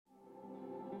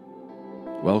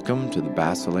Welcome to the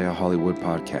Basilea Hollywood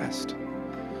Podcast,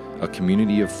 a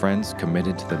community of friends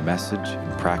committed to the message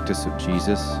and practice of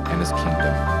Jesus and His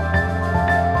kingdom.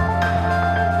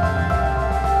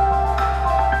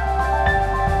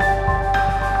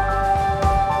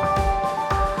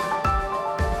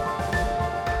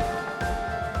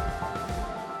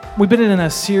 We've been in a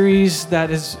series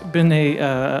that has been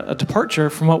a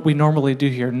departure from what we normally do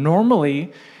here.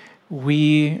 Normally,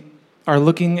 we are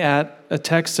looking at a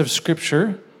text of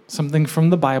Scripture, something from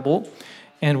the Bible,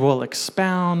 and we'll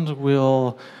expound,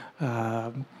 we'll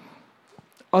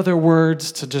other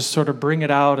words to just sort of bring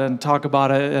it out and talk about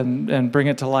it and bring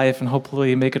it to life and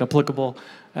hopefully make it applicable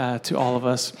to all of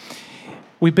us.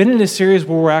 We've been in a series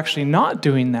where we're actually not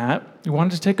doing that. We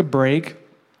wanted to take a break.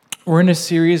 We're in a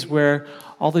series where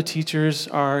all the teachers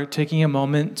are taking a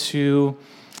moment to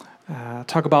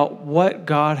talk about what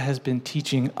God has been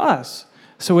teaching us.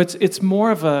 So it's more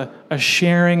of a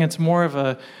sharing, it's more of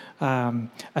a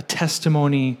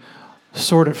testimony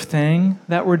sort of thing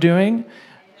that we're doing.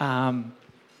 And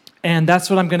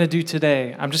that's what I'm going to do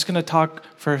today. I'm just going to talk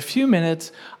for a few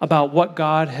minutes about what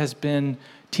God has been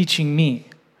teaching me.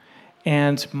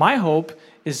 And my hope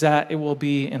is that it will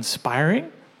be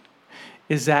inspiring,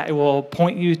 is that it will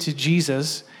point you to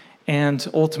Jesus, and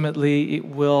ultimately it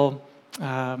will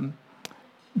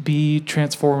be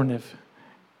transformative.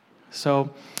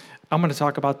 So I'm going to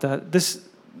talk about that. This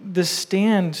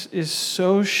stand is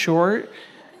so short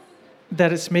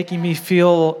that it's making me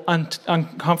feel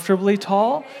uncomfortably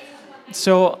tall.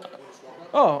 So,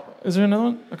 is there another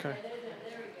one? Okay.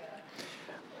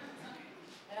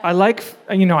 I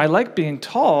like being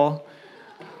tall,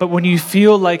 but when you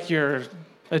feel like you're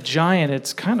a giant,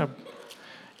 it's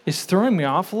throwing me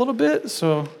off a little bit.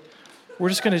 So we're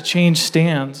just going to change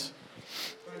stands.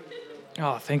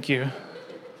 Oh, thank you.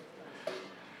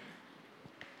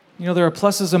 You know, there are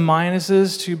pluses and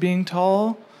minuses to being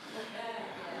tall.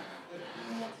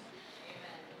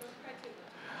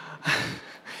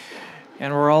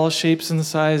 And we're all shapes and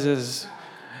sizes.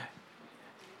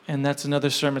 And that's another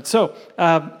sermon. So,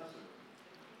 I'm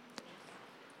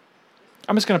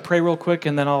just going to pray real quick,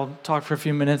 and then I'll talk for a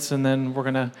few minutes, and then we're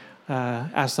going to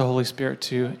ask the Holy Spirit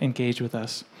to engage with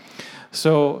us.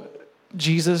 So,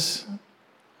 Jesus,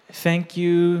 thank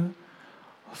you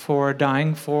for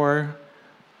dying for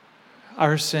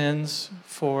our sins,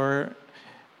 for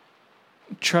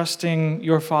trusting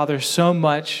your Father so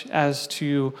much as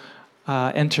to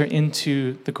enter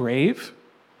into the grave,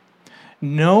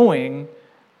 knowing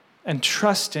and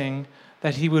trusting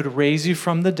that He would raise you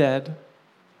from the dead,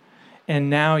 and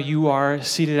now you are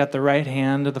seated at the right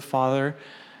hand of the Father,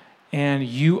 and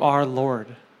you are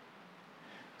Lord.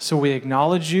 So we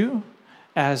acknowledge you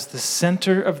as the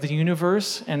center of the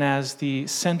universe and as the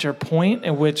center point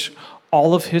in which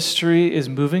all of history is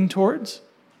moving towards.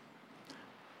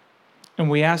 And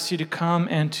we ask you to come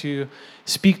and to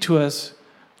speak to us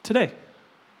today,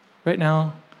 right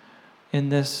now, in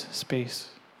this space.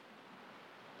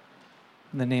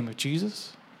 In the name of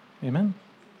Jesus, amen.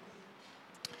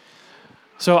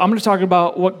 So I'm going to talk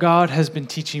about what God has been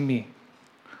teaching me.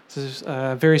 This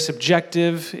is very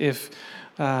subjective. If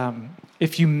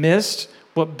you missed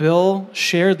what Bill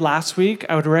shared last week,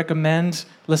 I would recommend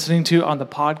listening to on the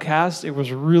podcast. It was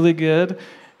really good.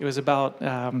 It was about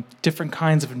different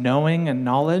kinds of knowing and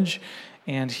knowledge.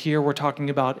 And here we're talking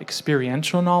about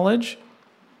experiential knowledge.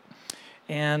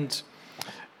 And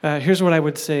here's what I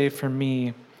would say for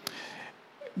me.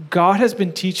 God has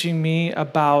been teaching me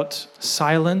about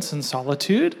silence and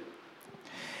solitude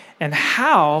and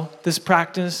how this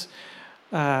practice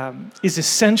is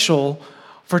essential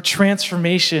for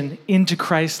transformation into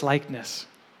Christ-likeness.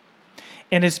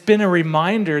 And it's been a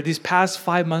reminder, these past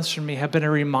 5 months for me have been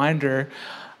a reminder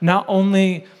not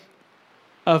only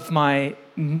of my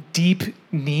deep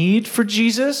need for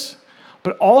Jesus,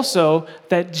 but also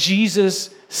that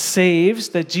Jesus saves,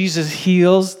 that Jesus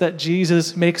heals, that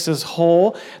Jesus makes us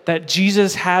whole, that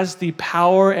Jesus has the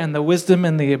power and the wisdom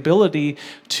and the ability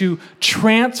to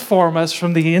transform us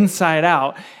from the inside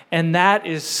out. And that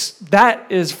is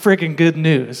freaking good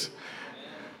news.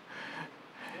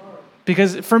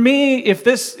 Because for me,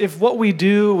 if what we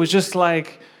do was just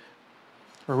like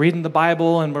we're reading the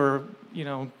Bible and we're,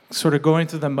 sort of going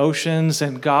through the motions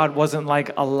and God wasn't like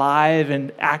alive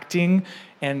and acting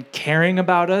and caring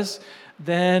about us,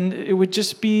 then it would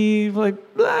just be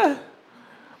like, blah.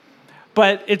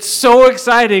 But it's so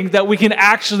exciting that we can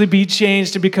actually be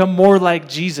changed to become more like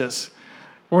Jesus.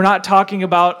 We're not talking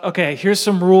about, okay, here's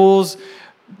some rules,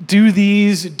 do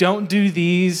these, don't do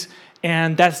these,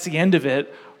 and that's the end of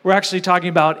it. We're actually talking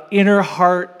about inner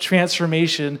heart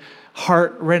transformation,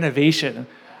 heart renovation.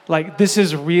 Like, this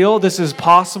is real, this is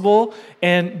possible,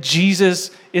 and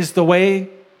Jesus is the way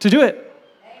to do it.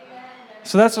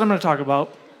 So that's what I'm going to talk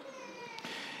about.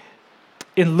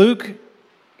 In Luke,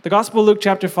 the Gospel of Luke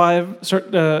chapter 5,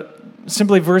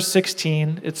 simply verse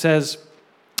 16, it says,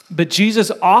 "But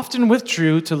Jesus often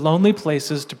withdrew to lonely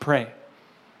places to pray."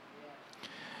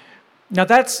 Now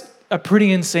that's a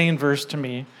pretty insane verse to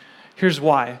me. Here's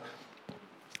why.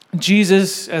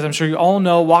 Jesus, as I'm sure you all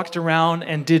know, walked around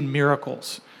and did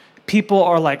miracles. People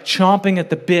are like chomping at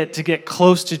the bit to get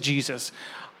close to Jesus.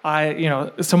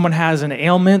 Someone has an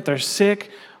ailment, they're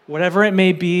sick, whatever it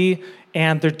may be,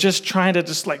 and they're just trying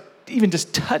to even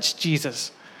touch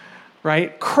Jesus,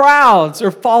 right? Crowds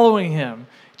are following him.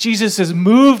 Jesus is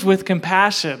moved with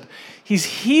compassion. He's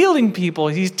healing people.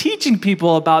 He's teaching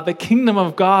people about the kingdom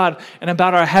of God and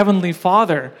about our heavenly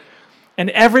Father. And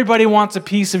everybody wants a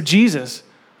piece of Jesus.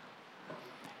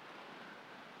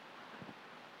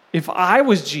 If I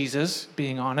was Jesus,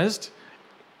 being honest,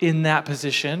 in that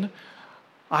position,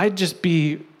 I'd just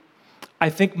be, I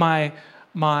think my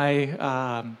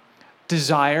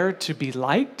desire to be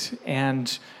liked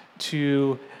and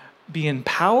to be in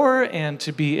power and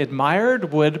to be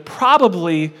admired would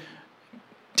probably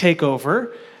take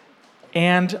over,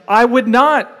 and I would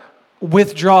not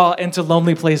withdraw into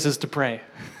lonely places to pray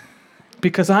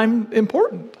because I'm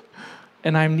important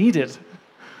and I'm needed.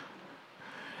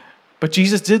 But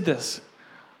Jesus did this.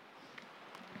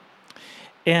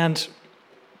 And,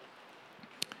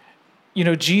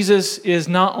 Jesus is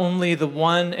not only the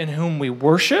one in whom we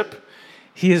worship,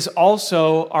 he is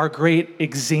also our great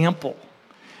example.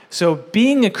 So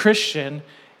being a Christian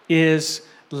is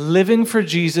living for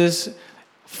Jesus,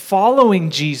 following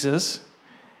Jesus,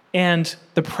 and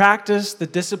the practice, the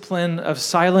discipline of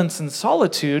silence and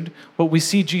solitude, what we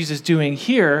see Jesus doing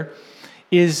here,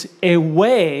 is a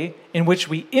way in which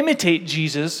we imitate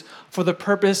Jesus for the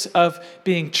purpose of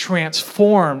being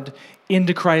transformed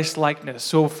into Christ's likeness.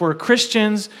 So for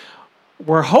Christians,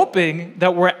 we're hoping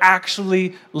that we're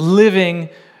actually living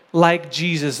like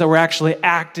Jesus, that we're actually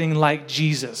acting like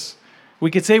Jesus. We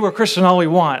could say we're Christian all we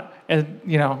want, and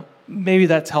maybe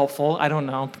that's helpful. I don't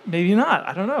know. Maybe not.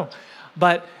 I don't know.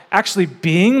 But actually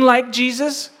being like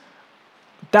Jesus,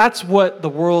 that's what the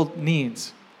world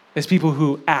needs, is people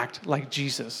who act like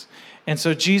Jesus. And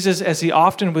so Jesus, as he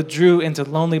often withdrew into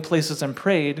lonely places and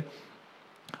prayed,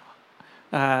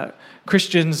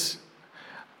 Christians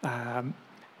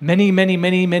many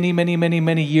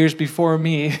years before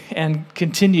me and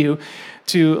continue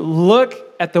to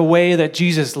look at the way that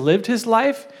Jesus lived his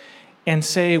life and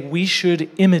say we should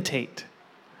imitate.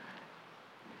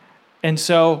 And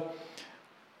so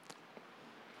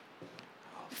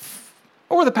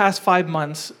over the past 5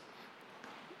 months,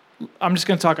 I'm just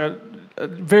going to talk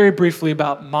very briefly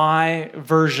about my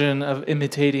version of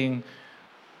imitating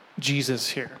Jesus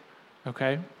here,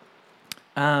 okay?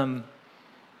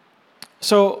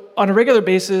 So on a regular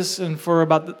basis and for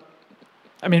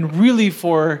really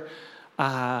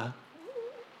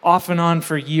off and on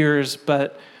for years,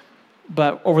 but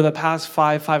over the past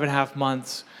 5.5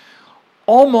 months,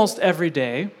 almost every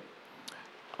day,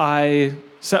 I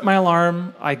set my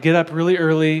alarm, I get up really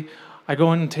early, I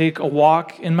go and take a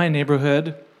walk in my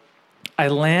neighborhood, I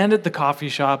land at the coffee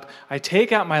shop, I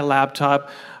take out my laptop,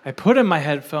 I put in my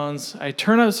headphones, I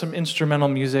turn on some instrumental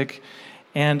music,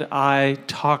 and I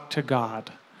talk to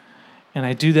God. And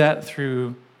I do that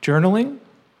through journaling.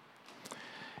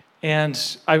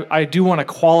 And I do want to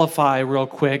qualify real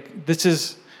quick, this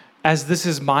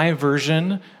is my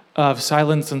version of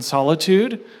silence and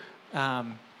solitude.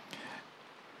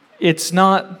 It's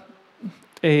not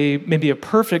maybe a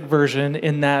perfect version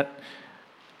in that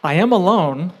I am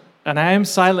alone and I am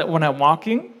silent when I'm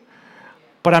walking,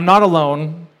 but I'm not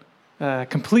alone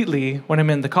completely when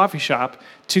I'm in the coffee shop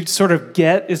to sort of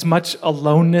get as much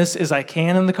aloneness as I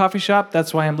can in the coffee shop.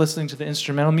 That's why I'm listening to the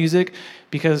instrumental music,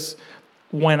 because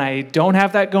when I don't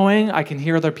have that going, I can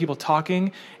hear other people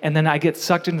talking, and then I get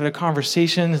sucked into the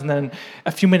conversations, and then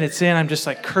a few minutes in, I'm just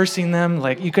like cursing them,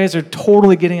 like, you guys are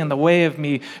totally getting in the way of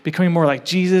me becoming more like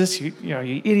Jesus, you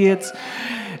idiots.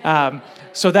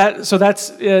 So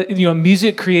that's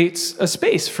music creates a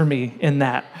space for me in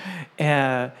that,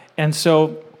 and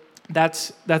so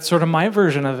that's sort of my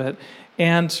version of it.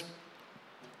 And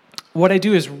what I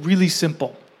do is really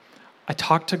simple. I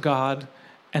talk to God,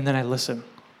 and then I listen.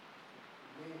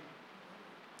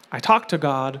 I talk to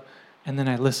God, and then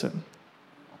I listen.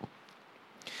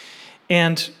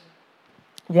 And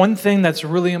one thing that's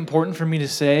really important for me to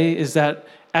say is that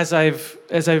as I've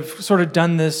sort of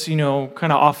done this, kind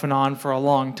of off and on for a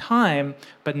long time,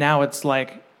 but now it's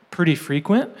like pretty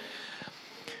frequent,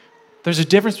 there's a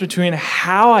difference between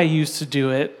how I used to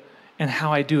do it and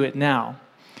how I do it now.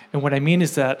 And what I mean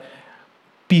is that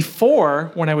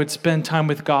before, when I would spend time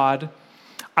with God,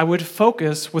 I would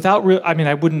focus without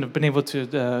I wouldn't have been able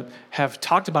to have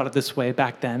talked about it this way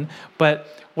back then, but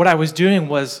what I was doing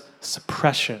was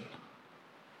suppression.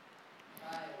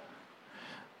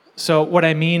 So what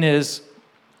I mean is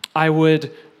I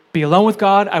would be alone with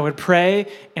God, I would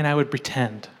pray, and I would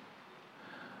pretend.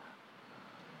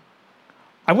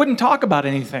 I wouldn't talk about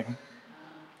anything.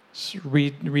 Just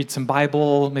read some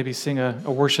Bible, maybe sing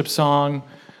a worship song.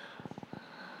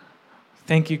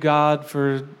 Thank you, God,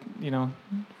 for,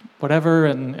 whatever.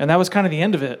 And that was kind of the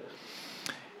end of it.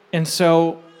 And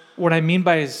so what I mean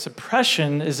by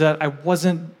suppression is that I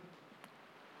wasn't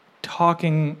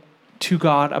talking to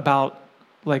God about,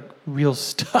 real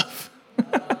stuff.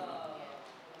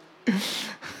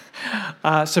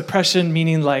 Suppression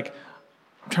meaning, I'm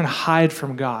trying to hide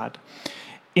from God.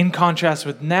 In contrast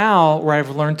with now, where I've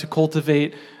learned to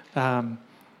cultivate a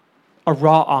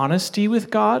raw honesty with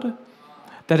God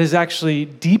that is actually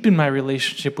deep in my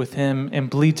relationship with Him and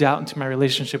bleeds out into my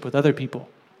relationship with other people.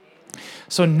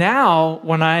 So now,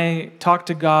 when I talk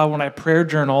to God, when I prayer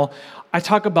journal, I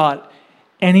talk about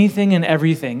anything and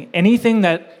everything. Anything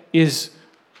that is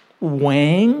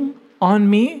weighing on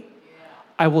me,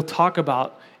 I will talk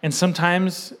about. And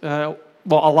sometimes, a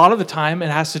lot of the time, it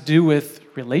has to do with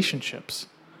relationships.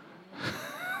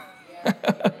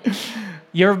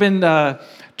 You ever been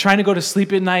trying to go to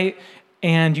sleep at night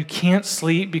and you can't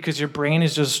sleep because your brain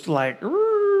is just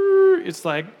it's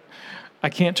like, I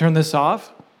can't turn this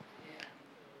off?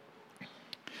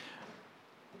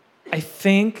 I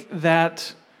think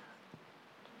that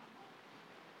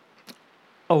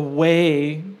a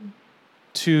way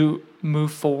to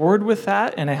move forward with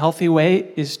that in a healthy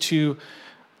way is to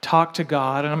talk to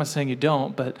God, and I'm not saying you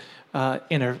don't, but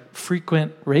in a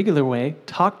frequent, regular way,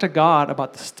 talk to God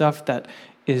about the stuff that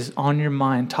is on your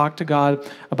mind. Talk to God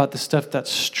about the stuff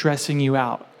that's stressing you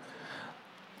out.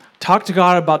 Talk to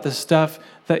God about the stuff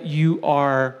that you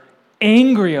are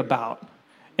angry about.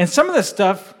 And some of the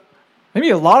stuff, maybe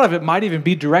a lot of it might even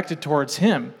be directed towards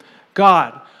Him.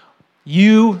 God,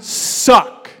 you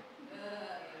suck.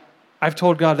 I've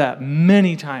told God that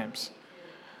many times.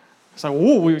 It's like,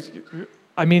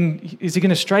 is He going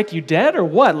to strike you dead or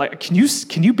what?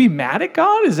 Can you be mad at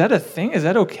God? Is that a thing? Is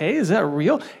that okay? Is that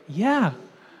real? Yeah.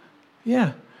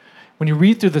 When you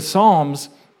read through the Psalms,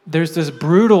 there's this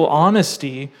brutal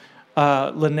honesty.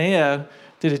 Linnea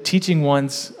did a teaching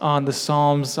once on the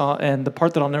Psalms, and the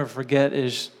part that I'll never forget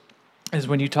is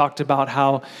when you talked about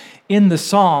how in the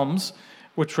Psalms,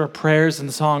 which were prayers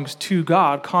and songs to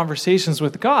God, conversations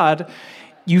with God,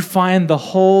 you find the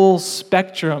whole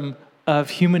spectrum of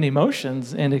human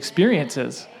emotions and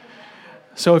experiences.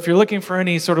 So if you're looking for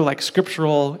any sort of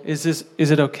scriptural, is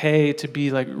it okay to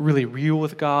be really real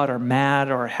with God or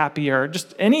mad or happy or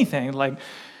just anything,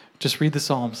 just read the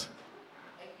Psalms.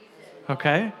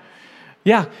 Okay?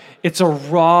 Yeah, it's a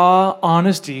raw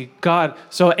honesty. God,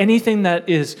 so anything that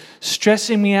is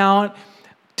stressing me out,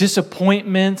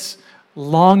 disappointments,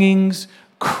 longings,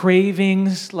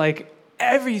 cravings,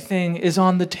 everything is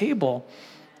on the table.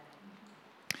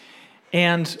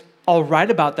 And I'll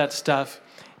write about that stuff,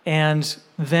 and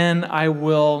then I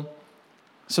will,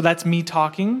 so that's me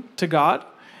talking to God,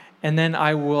 and then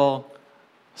I will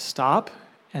stop,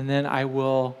 and then I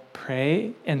will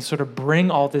pray and sort of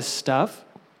bring all this stuff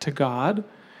to God,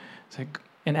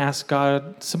 and ask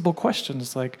God simple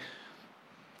questions like,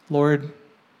 Lord,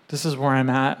 this is where I'm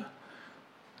at.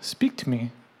 Speak to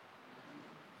me.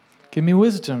 Give me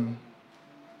wisdom.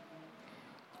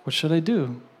 What should I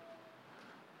do?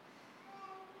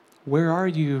 Where are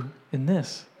you in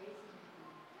this?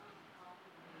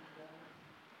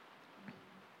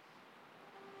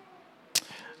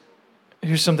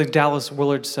 Here's something Dallas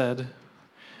Willard said.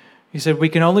 He said, we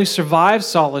can only survive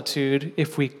solitude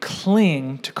if we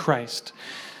cling to Christ.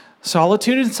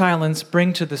 Solitude and silence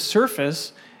bring to the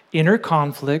surface inner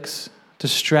conflicts,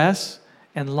 distress,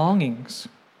 and longings.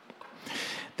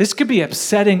 This could be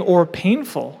upsetting or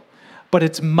painful, but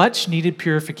it's much needed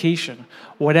purification.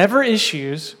 Whatever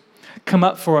issues come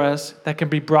up for us that can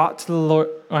be brought to the Lord.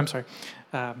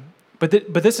 But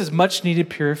this is much needed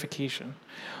purification.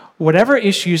 Whatever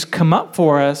issues come up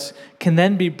for us can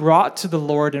then be brought to the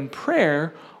Lord in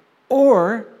prayer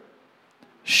or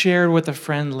shared with a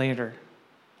friend later.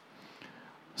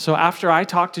 So after I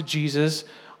talk to Jesus,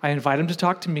 I invite Him to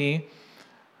talk to me.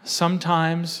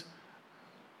 Sometimes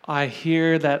I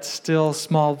hear that still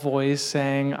small voice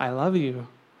saying, I love you,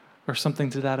 or something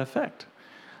to that effect.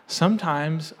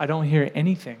 Sometimes I don't hear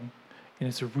anything, and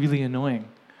it's really annoying.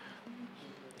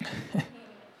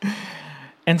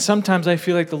 And sometimes I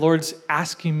feel like the Lord's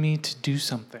asking me to do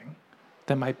something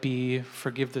that might be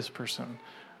forgive this person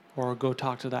or go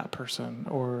talk to that person,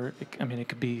 or it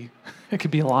could be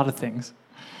a lot of things.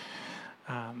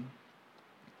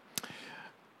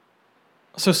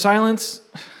 So silence,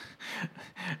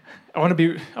 I want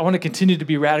to continue to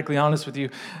be radically honest with you.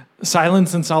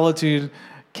 Silence and solitude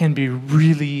can be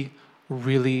really,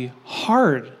 really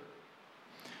hard.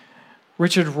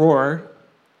 Richard Rohr,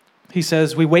 he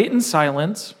says, we wait in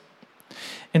silence.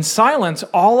 In silence,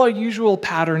 all our usual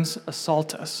patterns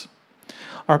assault us.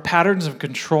 Our patterns of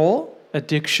control,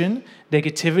 addiction,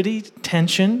 negativity,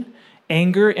 tension,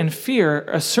 anger, and fear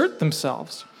assert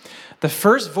themselves. The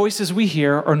first voices we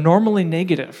hear are normally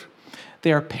negative.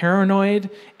 They are paranoid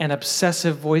and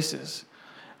obsessive voices.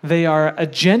 They are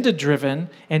agenda-driven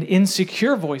and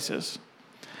insecure voices.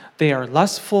 They are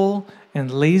lustful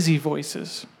and lazy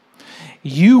voices.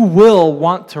 You will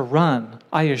want to run,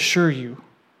 I assure you.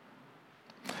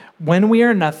 When we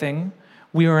are nothing,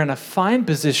 we are in a fine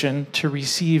position to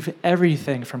receive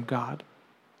everything from God.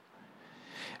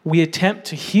 We attempt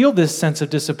to heal this sense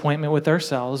of disappointment with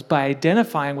ourselves by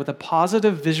identifying with a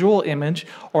positive visual image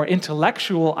or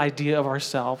intellectual idea of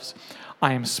ourselves.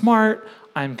 I am smart,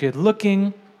 I am good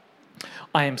looking,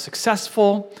 I am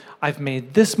successful, I've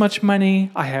made this much money,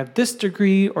 I have this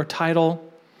degree or title.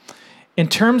 In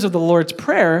terms of the Lord's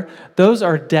Prayer, those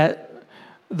are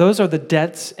the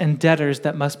debts and debtors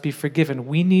that must be forgiven.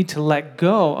 We need to let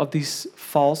go of these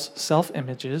false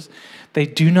self-images. They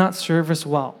do not serve us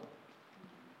well.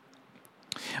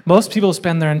 Most people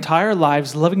spend their entire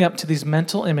lives living up to these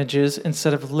mental images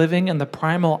instead of living in the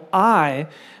primal I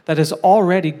that is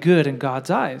already good in God's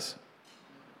eyes.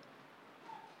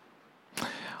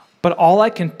 But all I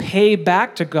can pay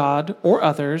back to God or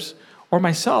others or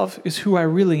myself is who I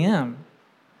really am.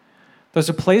 There's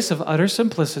a place of utter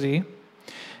simplicity.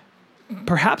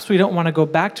 Perhaps we don't want to go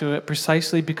back to it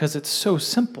precisely because it's so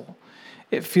simple.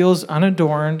 It feels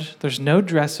unadorned. There's no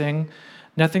dressing,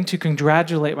 nothing to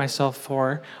congratulate myself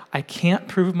for. I can't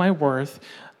prove my worth,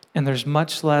 and there's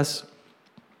much less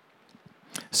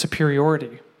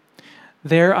superiority.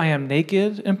 There I am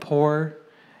naked and poor.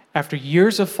 After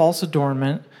years of false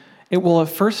adornment, it will at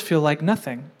first feel like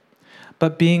nothing.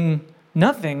 But being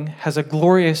nothing has a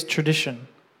glorious tradition.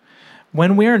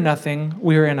 When we are nothing,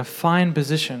 we are in a fine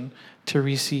position to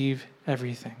receive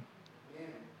everything.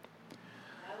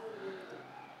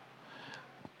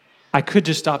 I could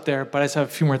just stop there, but I just have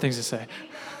a few more things to say.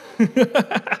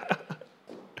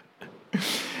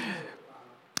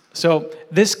 So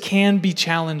this can be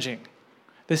challenging.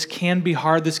 This can be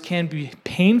hard. This can be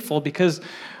painful because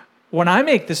when I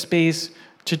make the space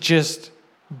to just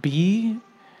be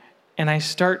and I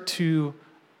start to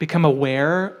become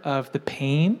aware of the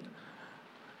pain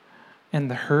and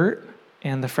the hurt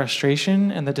and the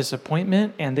frustration and the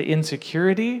disappointment and the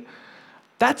insecurity,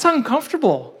 that's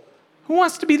uncomfortable. Who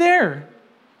wants to be there?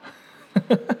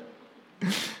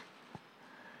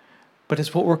 But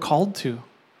it's what we're called to.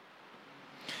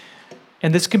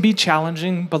 And this can be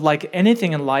challenging, but like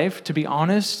anything in life, to be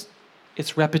honest,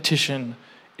 it's repetition,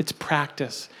 it's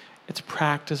practice. It's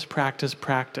practice, practice,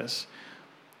 practice.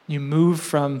 You move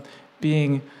from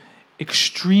being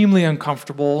extremely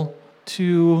uncomfortable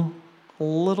to a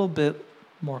little bit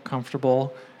more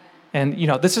comfortable. And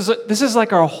this is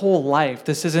like our whole life.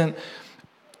 This isn't,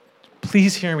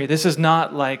 please hear me, this is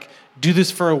not like do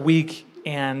this for a week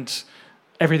and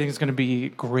everything's going to be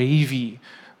gravy.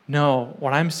 No,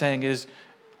 what I'm saying is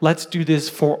let's do this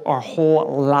for our whole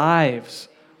lives.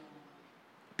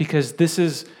 Because this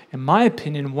is, in my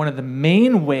opinion, one of the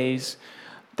main ways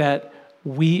that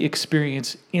we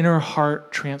experience inner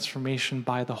heart transformation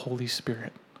by the Holy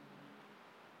Spirit.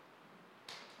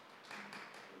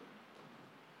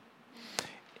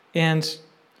 And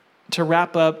to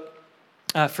wrap up,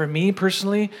 for me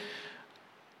personally,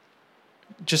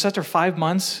 just after 5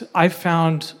 months, I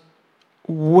found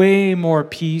way more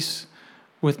peace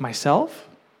with myself,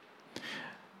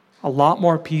 a lot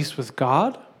more peace with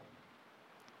God,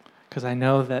 because I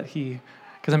know that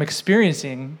because I'm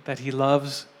experiencing that He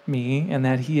loves me and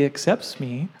that He accepts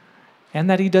me and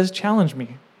that He does challenge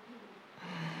me.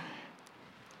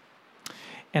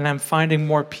 And I'm finding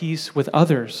more peace with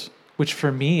others, which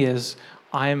for me is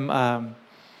I'm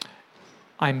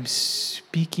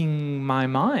speaking my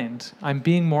mind. I'm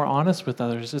being more honest with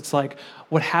others. It's like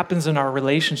what happens in our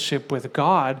relationship with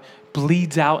God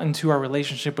bleeds out into our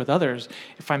relationship with others.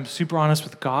 If I'm super honest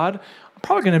with God, I'm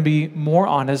probably going to be more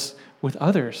honest with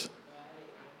others,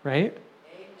 right?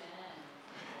 Amen.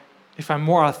 If I'm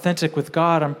more authentic with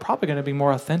God, I'm probably going to be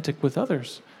more authentic with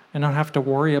others and not have to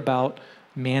worry about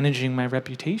managing my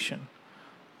reputation.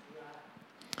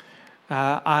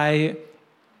 I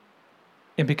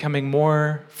am becoming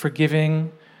more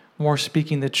forgiving, more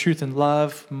speaking the truth in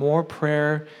love, more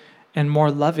prayer, and more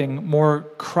loving, more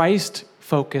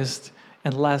Christ-focused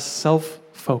and less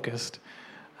self-focused.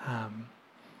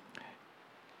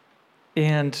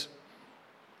 And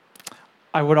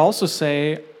I would also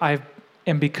say I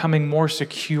am becoming more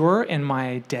secure in my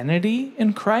identity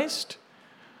in Christ,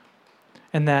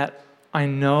 and that I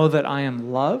know that I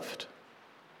am loved.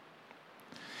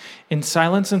 In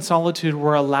silence and solitude,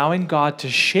 we're allowing God to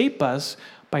shape us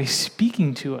by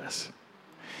speaking to us.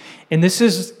 And this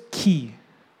is key,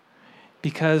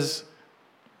 because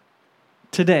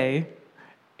today,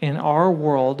 in our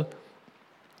world,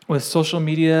 with social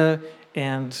media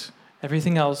and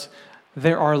everything else,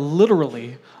 there are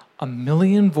literally a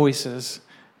million voices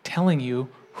telling you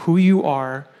who you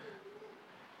are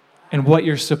and what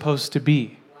you're supposed to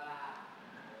be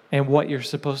and what you're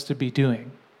supposed to be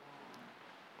doing.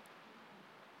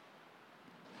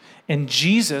 And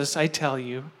Jesus, I tell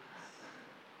you,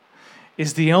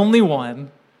 is the only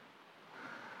one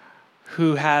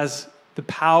who has the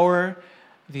power,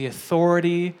 the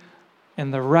authority,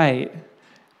 and the right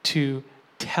to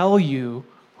tell you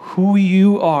who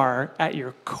you are at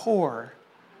your core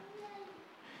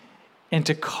and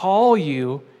to call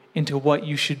you into what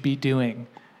you should be doing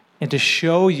and to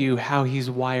show you how he's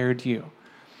wired you.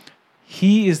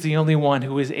 He is the only one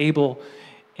who is able,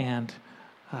 and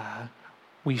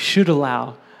we should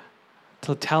allow,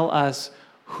 to tell us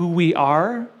who we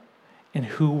are and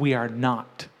who we are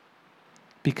not.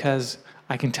 Because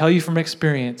I can tell you from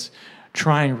experience,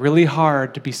 trying really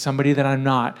hard to be somebody that I'm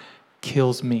not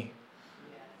kills me.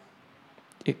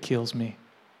 It kills me.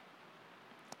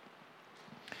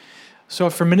 So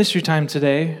for ministry time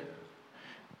today,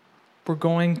 we're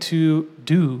going to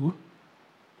do,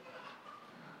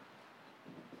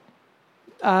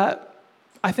 I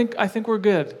think we're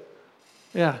good.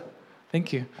 Yeah,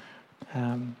 thank you.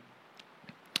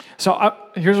 So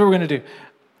here's what we're going to do.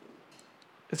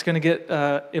 It's going to get,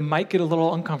 it might get a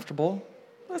little uncomfortable.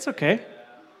 That's okay.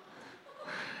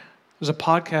 There's a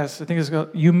podcast, I think it's called,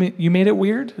 You Made It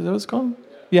Weird? Is that what it's called?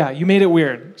 Yeah, You Made It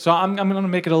Weird. So I'm going to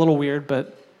make it a little weird,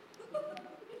 but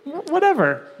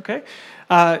whatever, okay?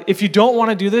 If you don't want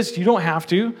to do this, you don't have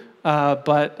to,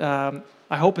 but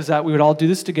I hope is that we would all do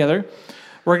this together.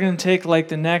 We're going to take like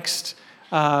the next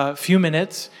few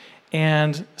minutes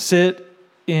and sit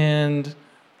and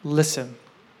listen.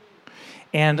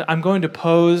 And I'm going to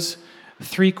pose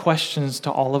 3 questions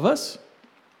to all of us.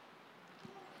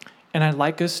 And I'd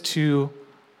like us to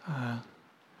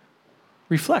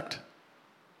reflect.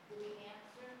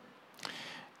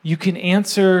 You can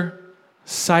answer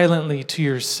silently to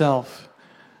yourself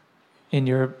in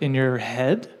your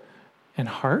head and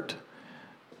heart.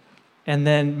 And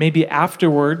then maybe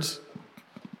afterwards,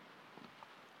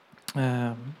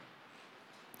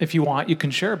 if you want, you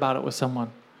can share about it with someone.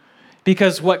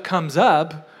 Because what comes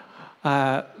up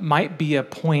might be a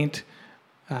point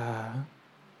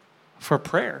for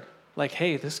prayer. Like,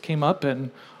 hey, this came up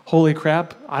and holy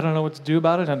crap, I don't know what to do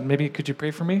about it, and maybe could you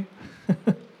pray for me?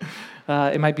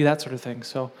 It might be that sort of thing.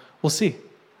 So we'll see.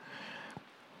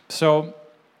 So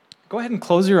go ahead and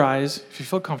close your eyes if you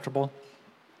feel comfortable.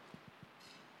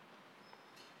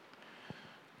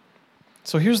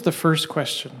 So here's the first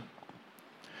question.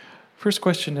 First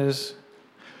question is,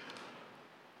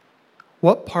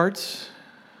 what parts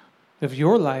of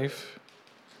your life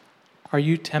are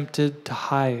you tempted to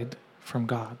hide from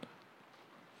God?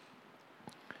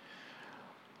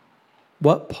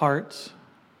 What parts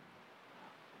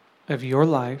of your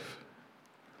life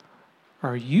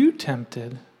are you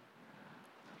tempted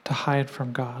to hide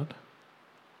from God?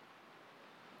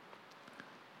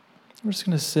 We're just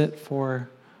going to sit for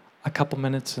a couple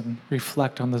minutes and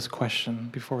reflect on this question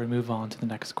before we move on to the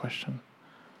next question.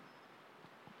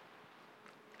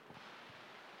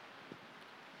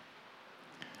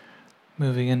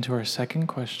 Moving into our second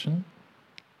question.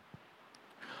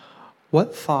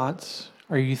 What thoughts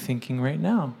are you thinking right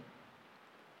now?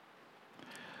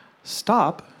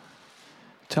 Stop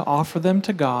to offer them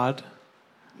to God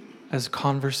as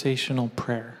conversational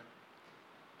prayer.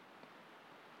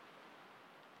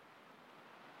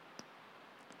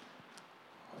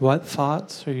 What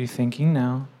thoughts are you thinking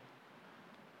now?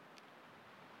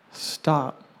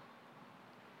 Stop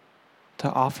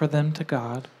to offer them to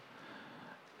God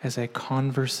as a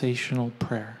conversational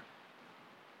prayer.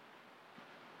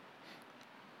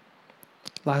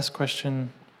 Last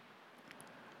question.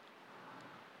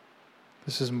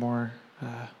 This is more,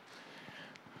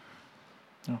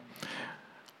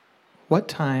 What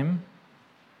time,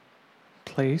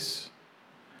 place,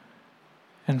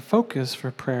 and focus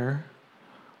for prayer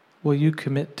will you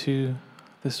commit to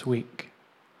this week?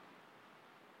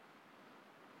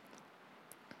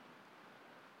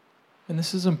 And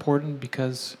this is important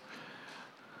because,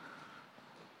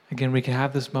 again, we can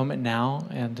have this moment now,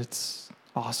 and it's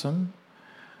awesome.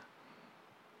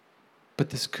 But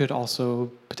this could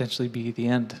also potentially be the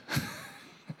end.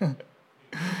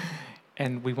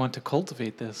 And we want to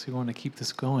cultivate this. We want to keep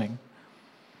this going.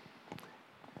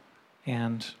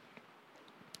 And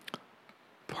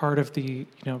part of the,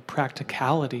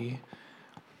 practicality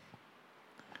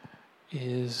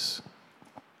is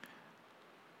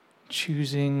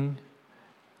choosing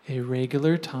a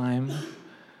regular time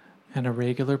and a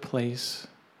regular place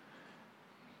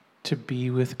to be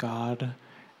with God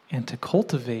and to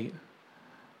cultivate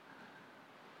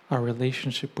our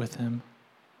relationship with Him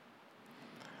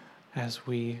as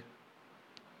we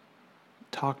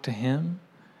talk to Him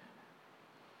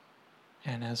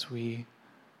and as we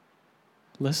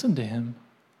listen to Him.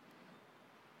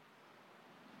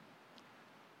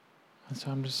 And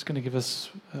so I'm just going to give us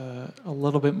a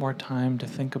little bit more time to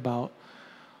think about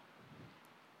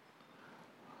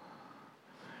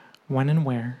when and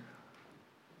where.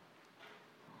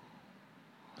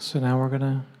 So now we're going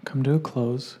to come to a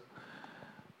close,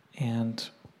 and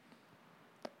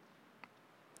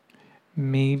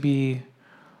maybe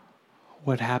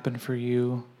what happened for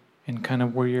you and kind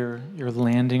of where you're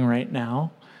landing right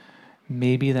now,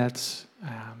 maybe that's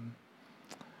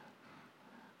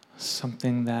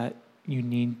something that you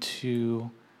need to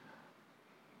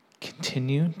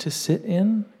continue to sit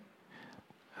in.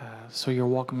 So you're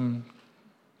welcome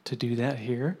to do that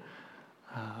here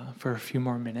for a few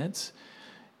more minutes.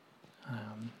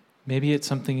 Maybe it's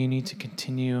something you need to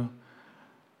continue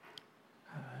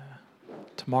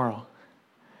tomorrow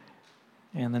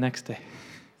and the next day.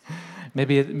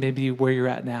 Maybe where you're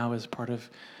at now is part of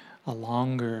a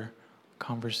longer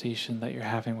conversation that you're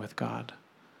having with God.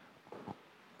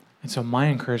 And so my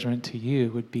encouragement to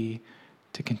you would be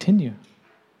to continue.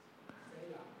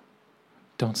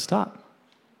 Don't stop.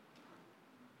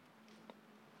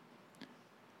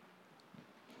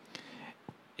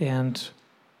 And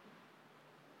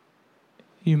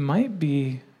you might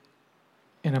be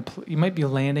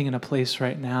landing in a place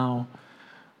right now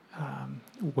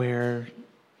where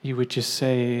you would just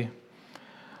say,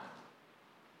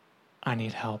 I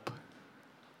need help.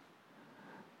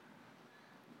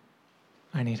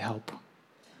 I need help.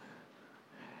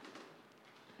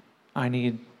 I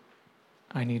need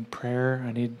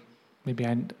prayer.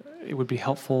 It would be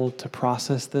helpful to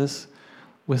process this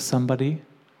with somebody.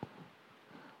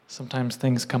 Sometimes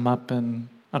things come up, and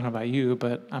I don't know about you,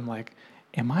 but I'm like,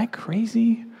 am I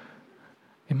crazy?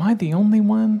 Am I the only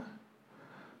one?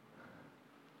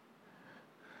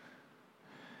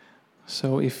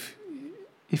 So if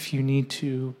you need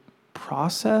to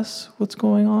process what's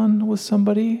going on with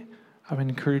somebody, I would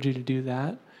encourage you to do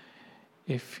that.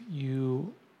 If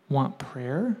you want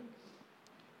prayer,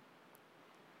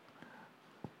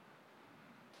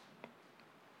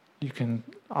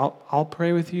 I'll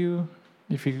pray with you.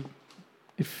 If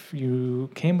you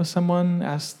came with someone,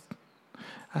 ask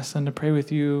them to pray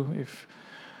with you.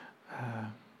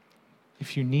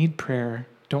 If you need prayer,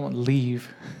 don't leave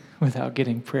without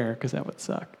getting prayer, because that would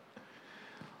suck.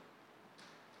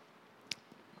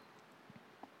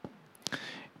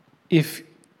 If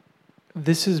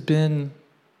this is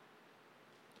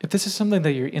something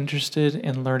that you're interested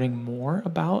in learning more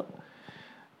about,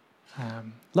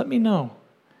 let me know.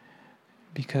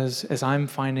 Because as I'm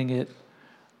finding it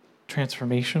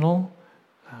transformational,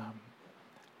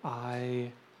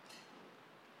 I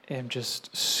am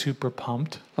just super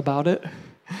pumped about it,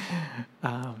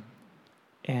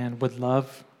 and would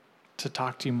love to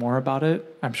talk to you more about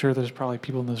it. I'm sure there's probably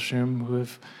people in this room who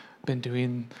have been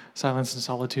doing silence and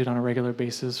solitude on a regular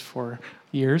basis for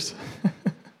years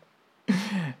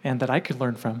and that I could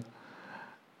learn from.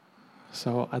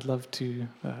 So I'd love to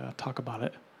talk about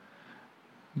it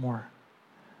more.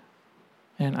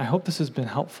 And I hope this has been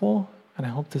helpful, and I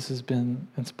hope this has been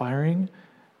inspiring,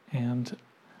 and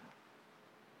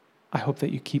I hope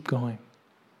that you keep going.